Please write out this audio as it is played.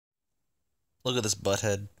Look at this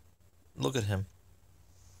butthead. Look at him.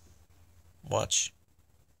 Watch.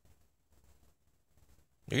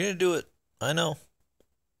 You're gonna do it. I know.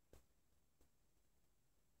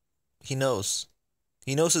 He knows.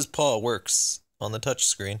 He knows his paw works on the touch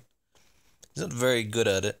screen. He's not very good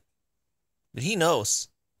at it. But he knows.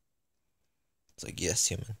 It's like, yes,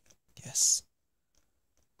 human. Yes.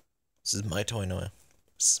 This is my toy, Noah.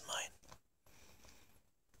 This is mine.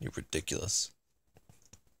 You're ridiculous.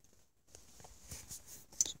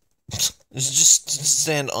 Just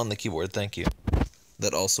stand on the keyboard, thank you.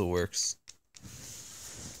 That also works.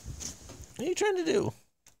 What are you trying to do?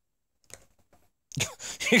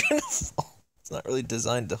 You're gonna fall. It's not really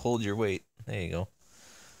designed to hold your weight. There you go.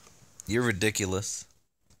 You're ridiculous.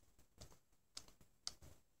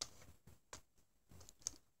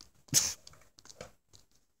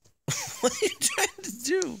 What are you trying to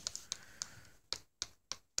do?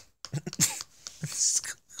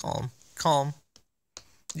 Calm. Calm.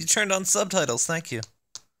 You turned on subtitles, thank you.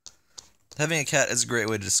 Having a cat is a great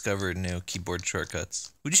way to discover new keyboard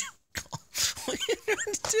shortcuts. Would you... What are you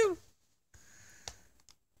trying to do?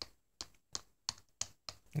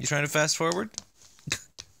 You trying to fast forward?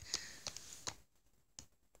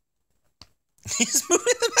 He's moving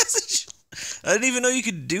the message! I didn't even know you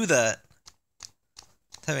could do that.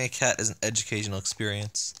 Having a cat is an educational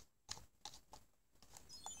experience.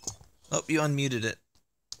 Oh, you unmuted it.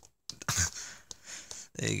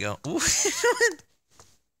 There you go. What are you doing?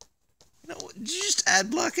 No, did you just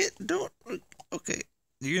ad block it? Don't. Okay.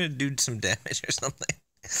 You're gonna do some damage or something.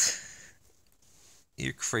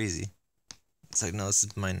 You're crazy. It's like, no, this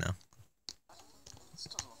is mine now.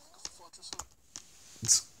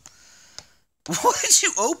 What did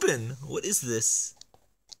you open? What is this?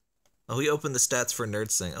 Oh, we opened the stats for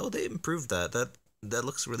Nerdsing. Oh, they improved that. That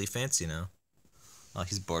looks really fancy now. Oh,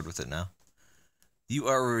 he's bored with it now. You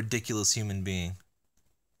are a ridiculous human being.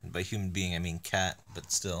 And by human being, I mean cat,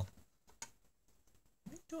 but still.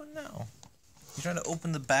 What are you doing now? You trying to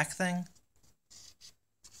open the back thing?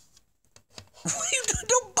 What are you doing?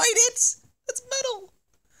 Don't bite it! That's metal!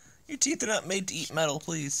 Your teeth are not made to eat metal,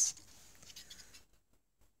 please.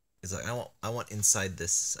 He's like, I want inside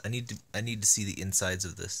this. I need to see the insides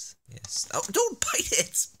of this. Yes. Oh, don't bite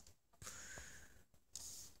it!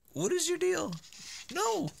 What is your deal?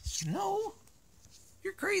 No! No!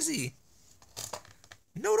 You're crazy!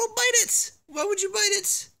 No, don't bite it! Why would you bite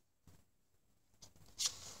it?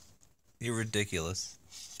 You're ridiculous.